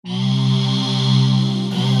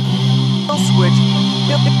switch.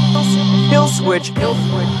 Kill switch.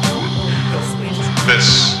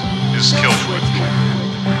 This is Kill Switch.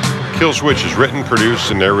 Kill Switch is written,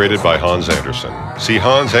 produced, and narrated by Hans Anderson. See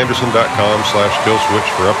hansanderson.com/killswitch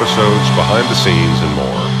for episodes, behind the scenes, and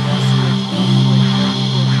more.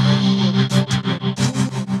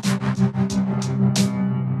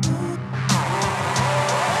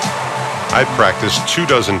 I practiced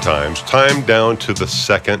 24 times, timed down to the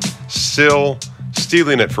second. Still,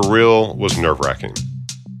 stealing it for real was nerve-wracking.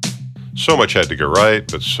 So much had to go right,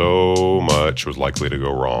 but so much was likely to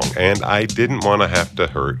go wrong. And I didn't want to have to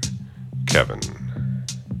hurt Kevin.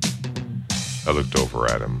 I looked over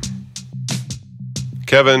at him.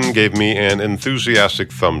 Kevin gave me an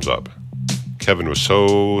enthusiastic thumbs up. Kevin was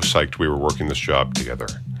so psyched we were working this job together.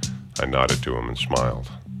 I nodded to him and smiled.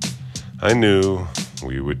 I knew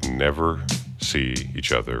we would never see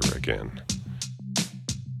each other again.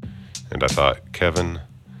 And I thought, Kevin,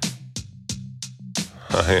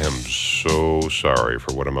 I am so sorry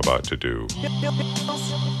for what I'm about to do.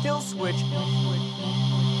 Kill switch.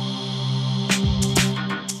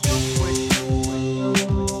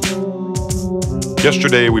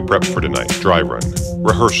 Yesterday we prepped for tonight. Dry run,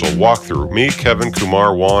 rehearsal, walkthrough. Me, Kevin,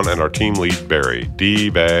 Kumar, Juan, and our team lead, Barry.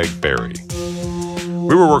 D-Bag Barry.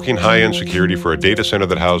 We were working high-end security for a data center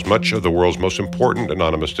that housed much of the world's most important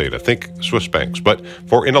anonymous data. Think Swiss banks, but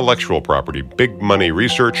for intellectual property, big money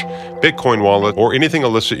research, Bitcoin wallet, or anything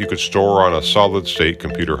illicit you could store on a solid-state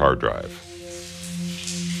computer hard drive.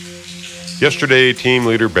 Yesterday, team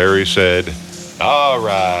leader Barry said, "All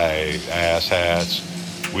right, asshats,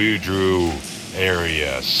 we drew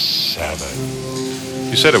Area 7.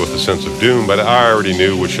 He said it with a sense of doom, but I already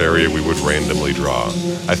knew which area we would randomly draw.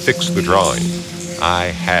 I fixed the drawing. I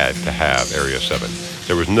had to have Area 7.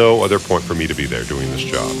 There was no other point for me to be there doing this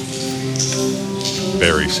job.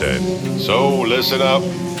 Barry said, "So listen up.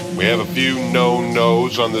 We have a few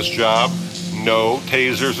no-nos on this job. No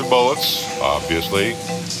tasers and bullets, obviously.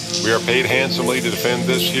 We are paid handsomely to defend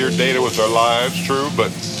this here data with our lives, true,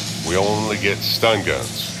 but we only get stun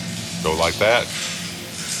guns. Go like that.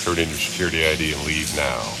 Turn in your security ID and leave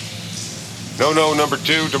now. No, number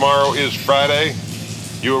 2, tomorrow is Friday.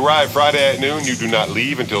 You arrive Friday at noon. You do not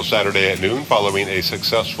leave until Saturday at noon following a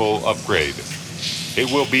successful upgrade.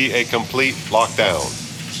 It will be a complete lockdown.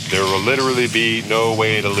 There will literally be no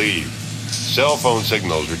way to leave. Cell phone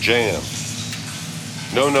signals are jammed.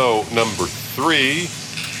 No, number 3.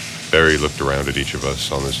 Barry looked around at each of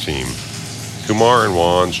us on this team. Kumar and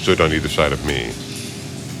Juan stood on either side of me.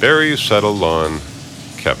 Barry settled on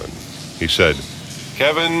Kevin. He said,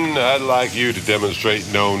 "Kevin, I'd like you to demonstrate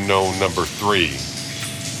no, number 3.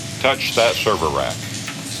 Touch that server rack."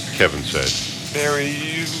 Kevin said, "Barry,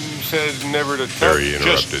 you said never to touch." Barry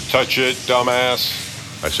interrupted. "Just touch it, dumbass."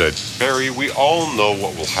 I said, "Barry, we all know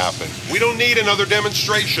what will happen. We don't need another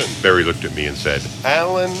demonstration." Barry looked at me and said,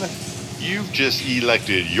 "Alan, you've just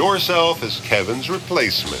elected yourself as Kevin's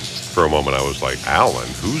replacement." For a moment I was like, Alan?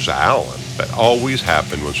 Who's Alan? That always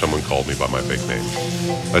happened when someone called me by my big name.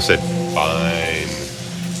 I said, "Fine."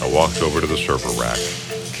 I walked over to the server rack.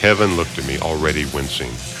 Kevin looked at me, already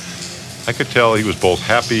wincing. I could tell he was both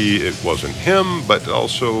happy it wasn't him, but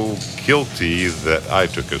also guilty that I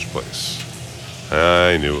took his place.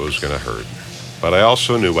 I knew it was going to hurt, but I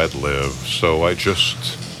also knew I'd live, so I just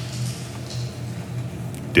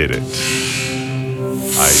did it.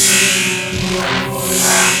 I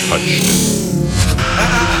touched it.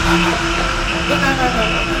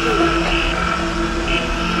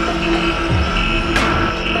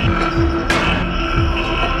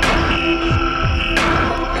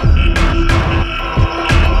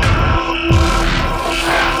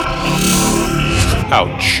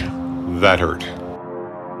 Ouch. That hurt.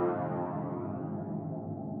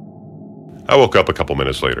 I woke up a couple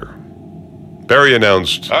minutes later. Barry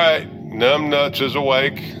announced, "All right, Numbnuts is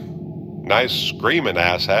awake. Nice screaming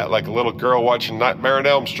asshat like a little girl watching Nightmare on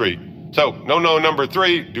Elm Street. So, no, number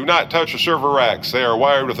 3, do not touch the server racks. They are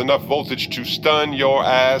wired with enough voltage to stun your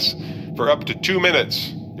ass for up to 2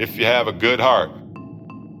 minutes if you have a good heart."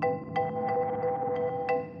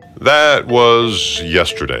 That was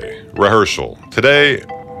yesterday. Rehearsal. Today,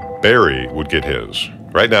 Barry would get his.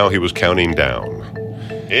 Right now, he was counting down.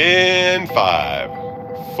 In 5,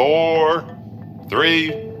 4,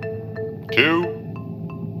 3, 2,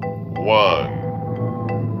 1.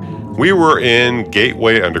 We were in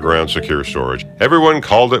Gateway Underground Secure Storage. Everyone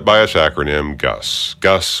called it by its acronym, GUS.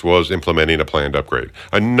 GUS was implementing a planned upgrade,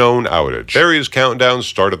 a known outage. Barry's countdown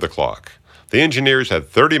started the clock. The engineers had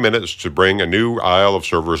 30 minutes to bring a new aisle of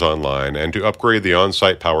servers online and to upgrade the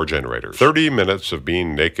on-site power generators. 30 minutes of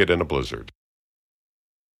being naked in a blizzard.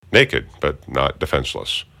 Naked, but not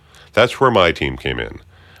defenseless. That's where my team came in.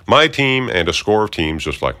 My team and a score of teams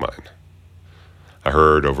just like mine. I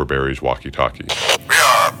heard over Barry's walkie-talkie. We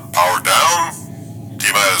are powered down. T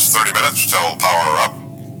has 30 minutes till power up.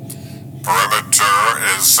 Perimeter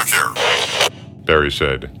is secure. Barry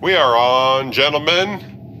said, "We are on,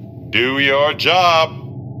 gentlemen. Do your job."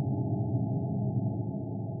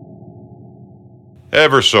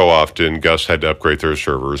 Ever so often, Gus had to upgrade their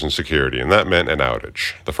servers and security, and that meant an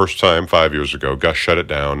outage. The first time, 5 years ago, Gus shut it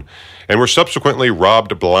down and were subsequently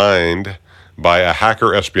robbed blind by a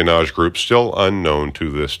hacker espionage group still unknown to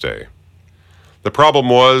this day. The problem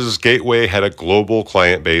was Gateway had a global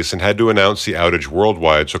client base and had to announce the outage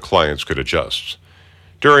worldwide so clients could adjust.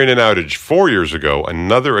 During an outage 4 years ago,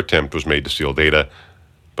 another attempt was made to steal data,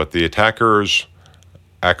 but the attackers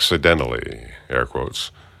accidentally, air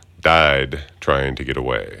quotes, died trying to get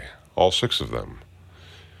away. All 6 of them.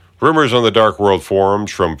 Rumors on the Dark World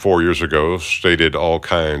forums from 4 years ago stated all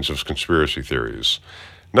kinds of conspiracy theories.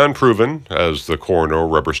 None proven, as the coroner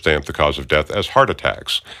rubber-stamped the cause of death as heart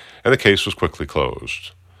attacks, and the case was quickly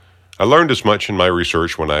closed. I learned as much in my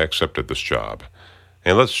research when I accepted this job,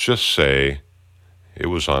 and let's just say it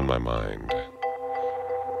was on my mind.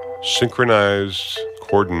 Synchronized,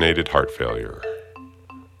 coordinated heart failure.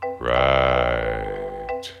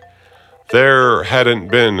 Right. There hadn't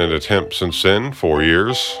been an attempt since then, 4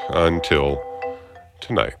 years, until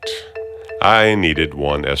tonight. I needed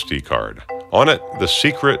one SD card. On it, the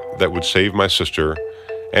secret that would save my sister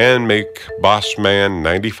and make Bossman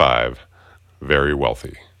 95 very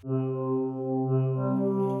wealthy.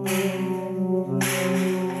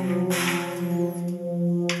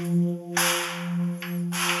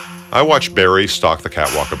 I watched Barry stalk the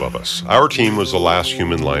catwalk above us. Our team was the last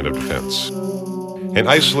human line of defense. An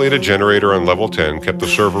isolated generator on level 10 kept the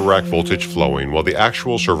server rack voltage flowing while the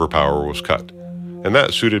actual server power was cut, and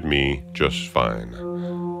that suited me just fine.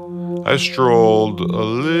 I strolled a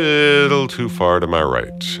little too far to my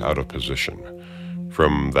right, out of position.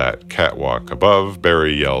 From that catwalk above,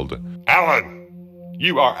 Barry yelled, "Alan,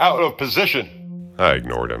 you are out of position." I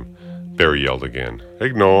ignored him. Barry yelled again.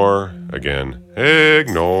 Ignore. Again.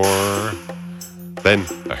 Ignore. Then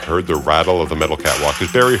I heard the rattle of the metal catwalk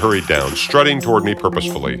as Barry hurried down, strutting toward me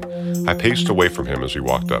purposefully. I paced away from him as he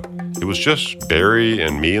walked up. It was just Barry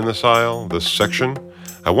and me in this aisle, this section.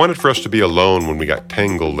 I wanted for us to be alone when we got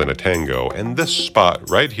tangled in a tango, and this spot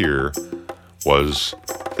right here was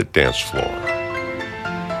the dance floor.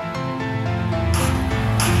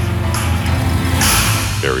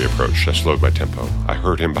 Barry approached. I slowed my tempo. I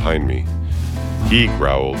heard him behind me. He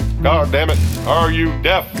growled, "God damn it, are you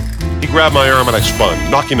deaf?" He grabbed my arm and I spun,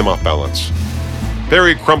 knocking him off balance.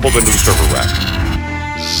 Barry crumpled into the server rack.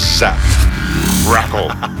 Zap.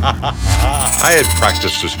 Crackle. I had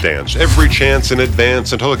practiced this dance every chance in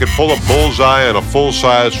advance until I could pull a bullseye on a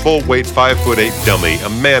full-size, full-weight 5'8" dummy, a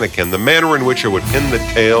mannequin, the manner in which I would pin the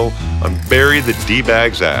tail on Barry the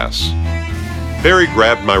D-bag's ass. Barry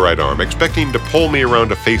grabbed my right arm, expecting to pull me around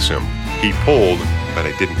to face him. He pulled, but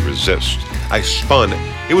I didn't resist. I spun.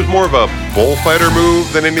 It was more of a bullfighter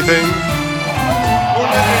move than anything.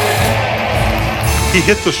 He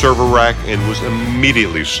hit the server rack and was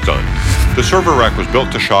immediately stunned. The server rack was built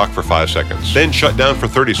to shock for 5 seconds, then shut down for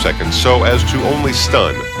 30 seconds so as to only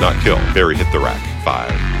stun, not kill. Barry hit the rack.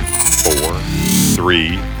 5, 4,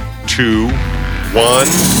 3, 2, 1.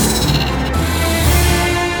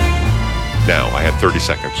 Now I had 30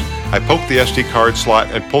 seconds. I poked the SD card slot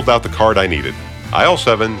and pulled out the card I needed. Aisle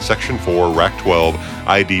 7, Section 4, Rack 12,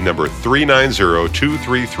 ID number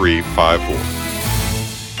 390-23354.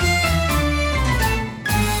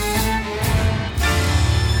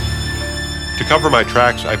 To cover my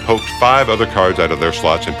tracks, I poked 5 other cards out of their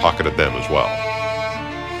slots and pocketed them as well.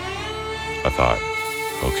 I thought,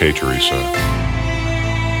 okay, Teresa,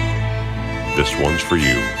 this one's for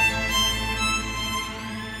you.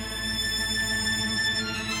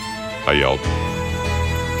 I yelled,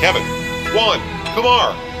 "Kevin, one,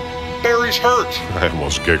 Kumar, Barry's hurt." I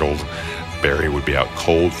almost giggled. Barry would be out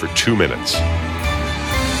cold for 2 minutes.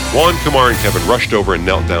 Juan, Kumar, and Kevin rushed over and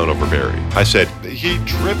knelt down over Barry. I said, "He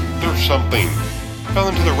tripped or something. Fell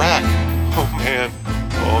into the rack. Oh man.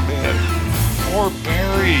 Poor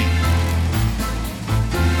Barry."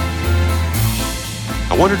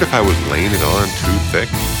 I wondered if I was laying it on too thick.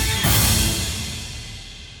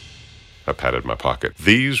 I patted my pocket.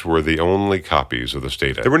 These were the only copies of this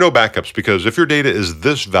data. There were no backups because if your data is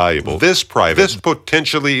this valuable, this private, this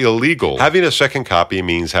potentially illegal, having a second copy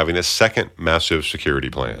means having a second massive security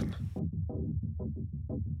plan.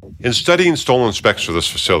 In studying stolen specs for this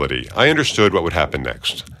facility, I understood what would happen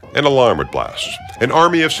next. An alarm would blast. An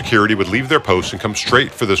army of security would leave their posts and come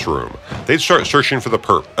straight for this room. They'd start searching for the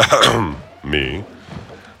perp. Me.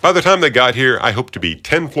 By the time they got here, I hoped to be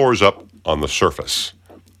 10 floors up on the surface.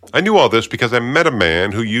 I knew all this because I met a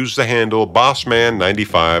man who used the handle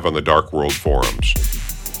Bossman95 on the Dark World forums.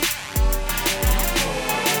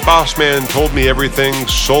 Bossman told me everything,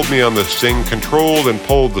 sold me on this thing, controlled and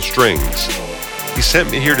pulled the strings. He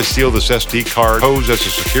sent me here to steal this SD card, pose as a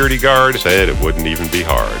security guard, said it wouldn't even be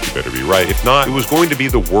hard. You better be right. If not, it was going to be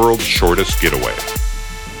the world's shortest getaway.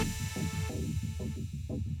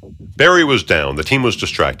 Barry was down. The team was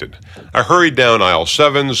distracted. I hurried down aisle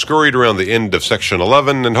 7, scurried around the end of section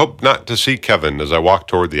 11, and hoped not to see Kevin as I walked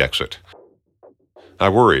toward the exit. I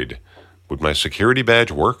worried. Would my security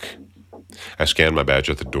badge work? I scanned my badge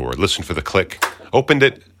at the door, listened for the click, opened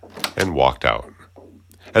it, and walked out.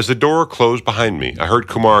 As the door closed behind me, I heard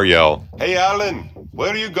Kumar yell, "Hey, Alan,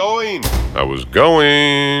 where are you going?" I was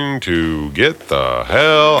going to get the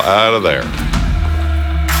hell out of there.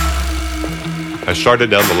 I started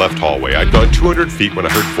down the left hallway. I'd gone 200 feet when I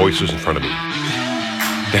heard voices in front of me.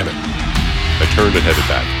 Damn it. I turned and headed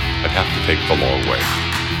back. I'd have to take the long way.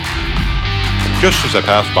 Just as I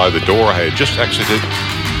passed by the door I had just exited,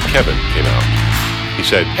 Kevin came out. He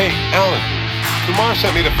said, "Hey, Alan, Kumar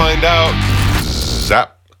sent me to find out."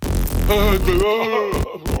 Zap.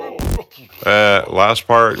 Last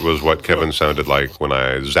part was what Kevin sounded like when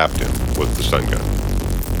I zapped him with the stun gun.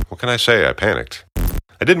 What can I say? I panicked.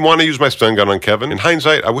 I didn't want to use my stun gun on Kevin. In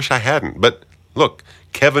hindsight, I wish I hadn't. But look,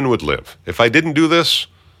 Kevin would live. If I didn't do this,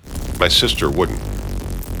 my sister wouldn't.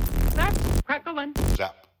 Zap, crackle,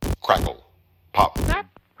 Zap, crackle, pop. zap,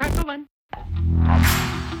 crackle.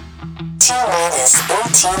 T-minus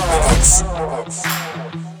 18 minutes.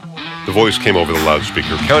 The voice came over the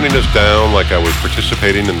loudspeaker, counting us down like I was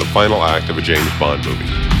participating in the final act of a James Bond movie.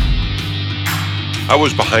 I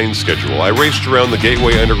was behind schedule. I raced around the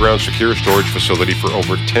Gateway Underground secure storage facility for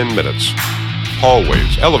over 10 minutes.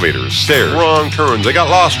 Hallways, elevators, stairs, wrong turns. I got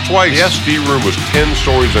lost twice. The SD room was 10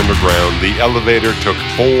 stories underground. The elevator took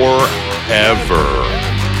forever.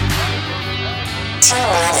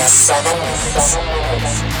 T-minus 7 minutes.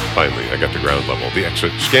 Finally, I got to ground level. The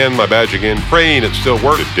exit, scanned my badge again, praying it still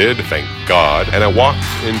worked. It did, thank God. And I walked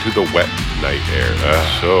into the wet night air.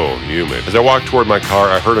 So humid. As I walked toward my car,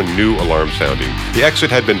 I heard a new alarm sounding. The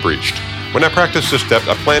exit had been breached. When I practiced this step,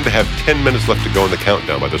 I planned to have 10 minutes left to go in the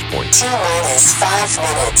countdown by this point. T-minus 5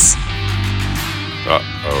 minutes.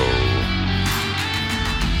 Uh-oh.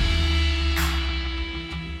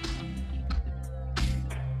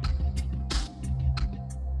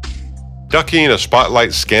 Ducking a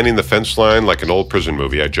spotlight scanning the fence line like an old prison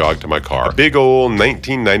movie, I jogged to my car. A big old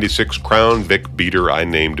 1996 Crown Vic beater I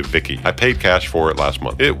named Vicky. I paid cash for it last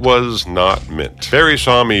month. It was not mint. Barry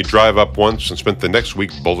saw me drive up once and spent the next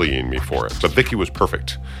week bullying me for it. But Vicky was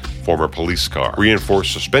perfect. Former police car.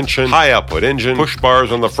 Reinforced suspension, high output engine, push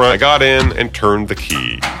bars on the front. I got in and turned the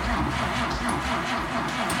key.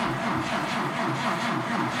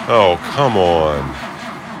 Oh, come on.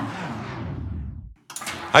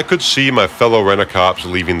 I could see my fellow rent-a-cops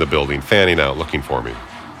leaving the building, fanning out, looking for me.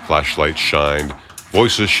 Flashlights shined,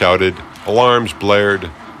 voices shouted, alarms blared.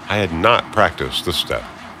 I had not practiced this step.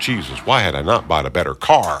 Jesus, why had I not bought a better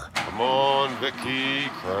car? Come on, Vicky,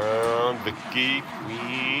 Crown Vicky,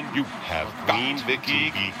 Queen. You have Queen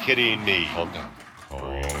Vicky. You kidding me? Calm down.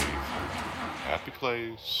 Breathe. Happy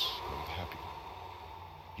place. Happy.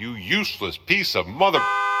 You useless piece of mother...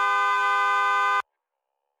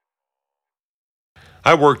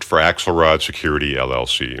 I worked for Axelrod Security,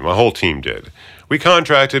 LLC. My whole team did. We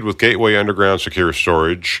contracted with Gateway Underground Secure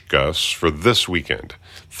Storage, Gus, for this weekend.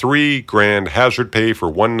 $3,000 hazard pay for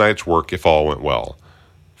one night's work if all went well.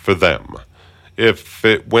 For them. If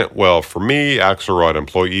it went well for me, Axelrod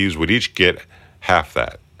employees would each get half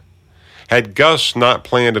that. Had Gus not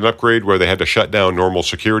planned an upgrade where they had to shut down normal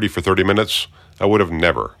security for 30 minutes, I would have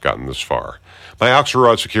never gotten this far. My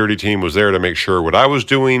Axelrod security team was there to make sure what I was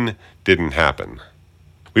doing didn't happen.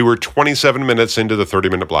 We were 27 minutes into the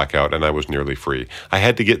 30-minute blackout, and I was nearly free. I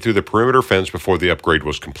had to get through the perimeter fence before the upgrade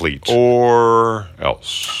was complete. Or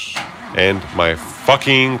else. And my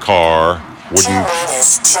fucking car wouldn't...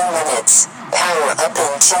 T-minus 2 minutes. Power up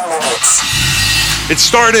in 2 minutes. It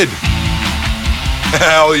started!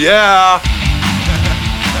 Hell yeah!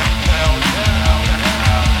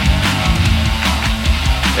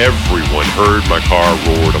 Everyone heard my car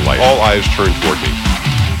roar to life. All eyes turned toward me.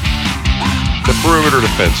 The perimeter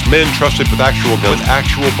defense, men trusted with actual guns, with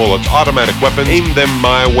actual bullets, automatic weapons, aimed them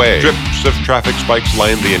my way. Strips of traffic spikes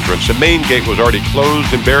lined the entrance. The main gate was already closed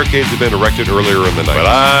and barricades had been erected earlier in the night. But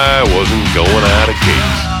I wasn't going out of gate.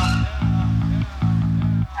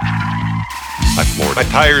 I floored. My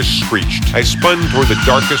tires screeched. I spun toward the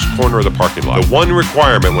darkest corner of the parking lot. The one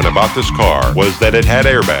requirement when I bought this car was that it had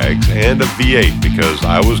airbags and a V8 because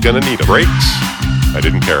I was going to need them. Brakes, I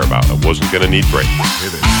didn't care about. I wasn't going to need brakes.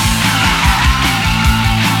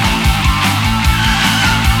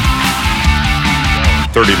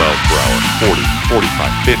 30 miles per hour, 40, 45,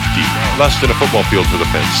 50, less than a football field to the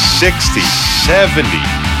fence, 60, 70.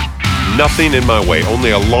 Nothing in my way,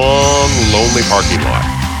 only a long, lonely parking lot.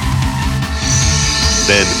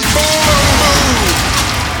 Then,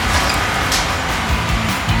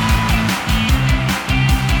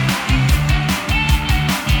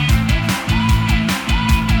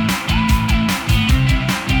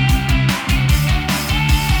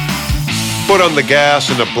 foot on the gas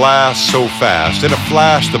and a blast so fast. In a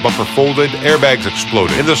flash, the bumper folded, airbags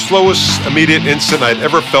exploded. In the slowest immediate instant I'd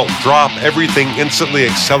ever felt drop, everything instantly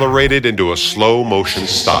accelerated into a slow motion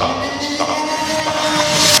stop.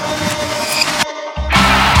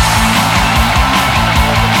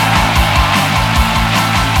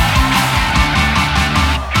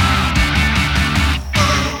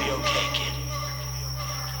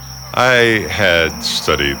 I had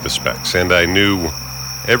studied the specs, and I knew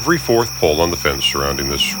every fourth pole on the fence surrounding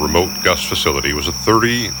this remote Gus facility was a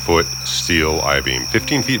 30-foot steel I-beam,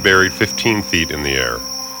 15 feet buried, 15 feet in the air.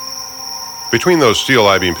 Between those steel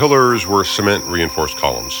I-beam pillars were cement-reinforced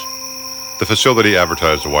columns. The facility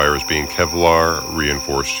advertised the wire as being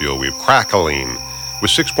Kevlar-reinforced steel weave, crackling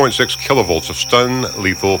with 6.6 kilovolts of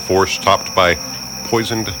stun-lethal force topped by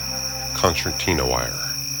poisoned concertina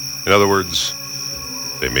wire. In other words,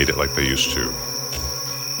 they made it like they used to.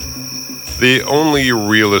 The only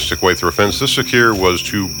realistic way through a fence this secure was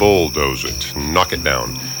to bulldoze it, knock it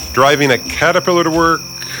down. Driving a Caterpillar to work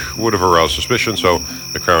would have aroused suspicion, so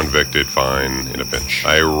the Crown Vic did fine in a pinch.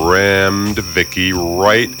 I rammed Vicky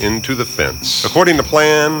right into the fence. According to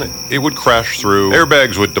plan, it would crash through,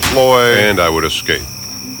 airbags would deploy, and I would escape.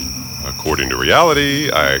 According to reality,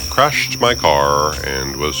 I crashed my car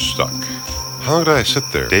and was stuck. How long did I sit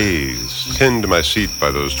there? Dazed, pinned to my seat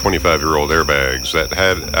by those 25-year-old airbags that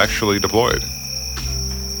had actually deployed.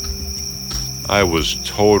 I was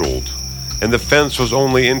totaled, and the fence was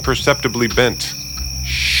only imperceptibly bent.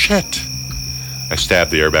 Shit! I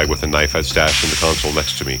stabbed the airbag with a knife I'd stashed in the console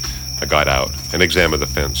next to me. I got out and examined the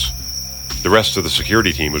fence. The rest of the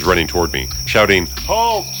security team was running toward me, shouting,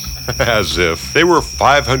 "Halt!" as if they were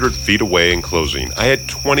 500 feet away and closing. I had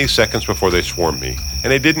 20 seconds before they swarmed me,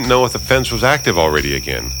 and I didn't know if the fence was active already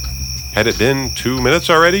again. Had it been 2 minutes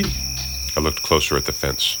already? I looked closer at the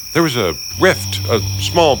fence. There was a rift, a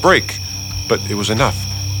small break, but it was enough.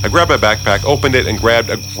 I grabbed my backpack, opened it, and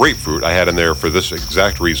grabbed a grapefruit I had in there for this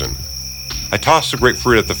exact reason. I tossed the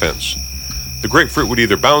grapefruit at the fence. The grapefruit would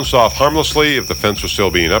either bounce off harmlessly if the fence was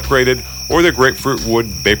still being upgraded, or the grapefruit would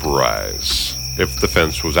vaporize if the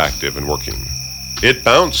fence was active and working. It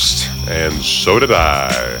bounced, and so did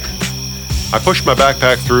I. I pushed my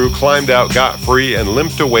backpack through, climbed out, got free, and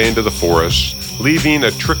limped away into the forest, leaving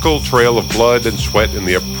a trickle trail of blood and sweat in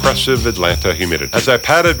the oppressive Atlanta humidity. As I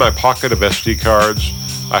patted my pocket of SD cards,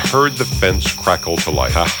 I heard the fence crackle to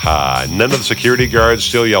life. Ha! None of the security guards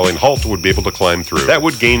still yelling halt would be able to climb through. That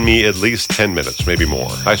would gain me at least 10 minutes, maybe more.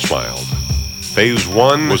 I smiled. Phase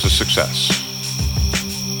 1 was a success.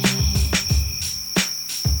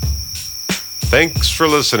 Thanks for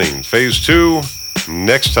listening. Phase 2,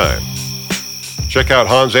 next time. Check out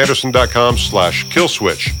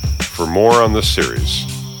HansAnderson.com/killswitch for more on this series.